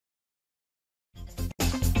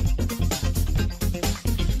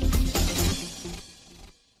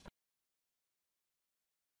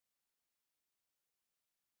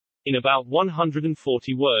In about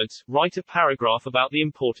 140 words, write a paragraph about the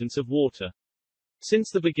importance of water.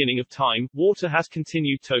 Since the beginning of time, water has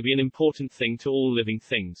continued to be an important thing to all living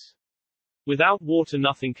things. Without water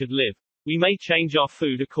nothing could live. We may change our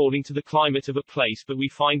food according to the climate of a place, but we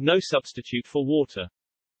find no substitute for water.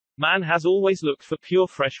 Man has always looked for pure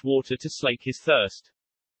fresh water to slake his thirst.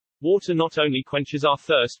 Water not only quenches our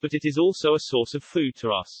thirst, but it is also a source of food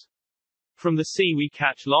to us. From the sea we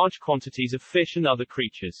catch large quantities of fish and other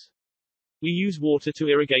creatures. We use water to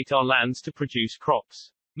irrigate our lands to produce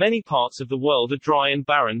crops. Many parts of the world are dry and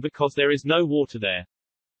barren because there is no water there.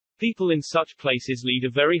 People in such places lead a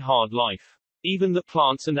very hard life. Even the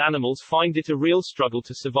plants and animals find it a real struggle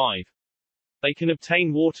to survive. They can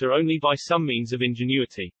obtain water only by some means of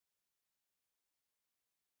ingenuity.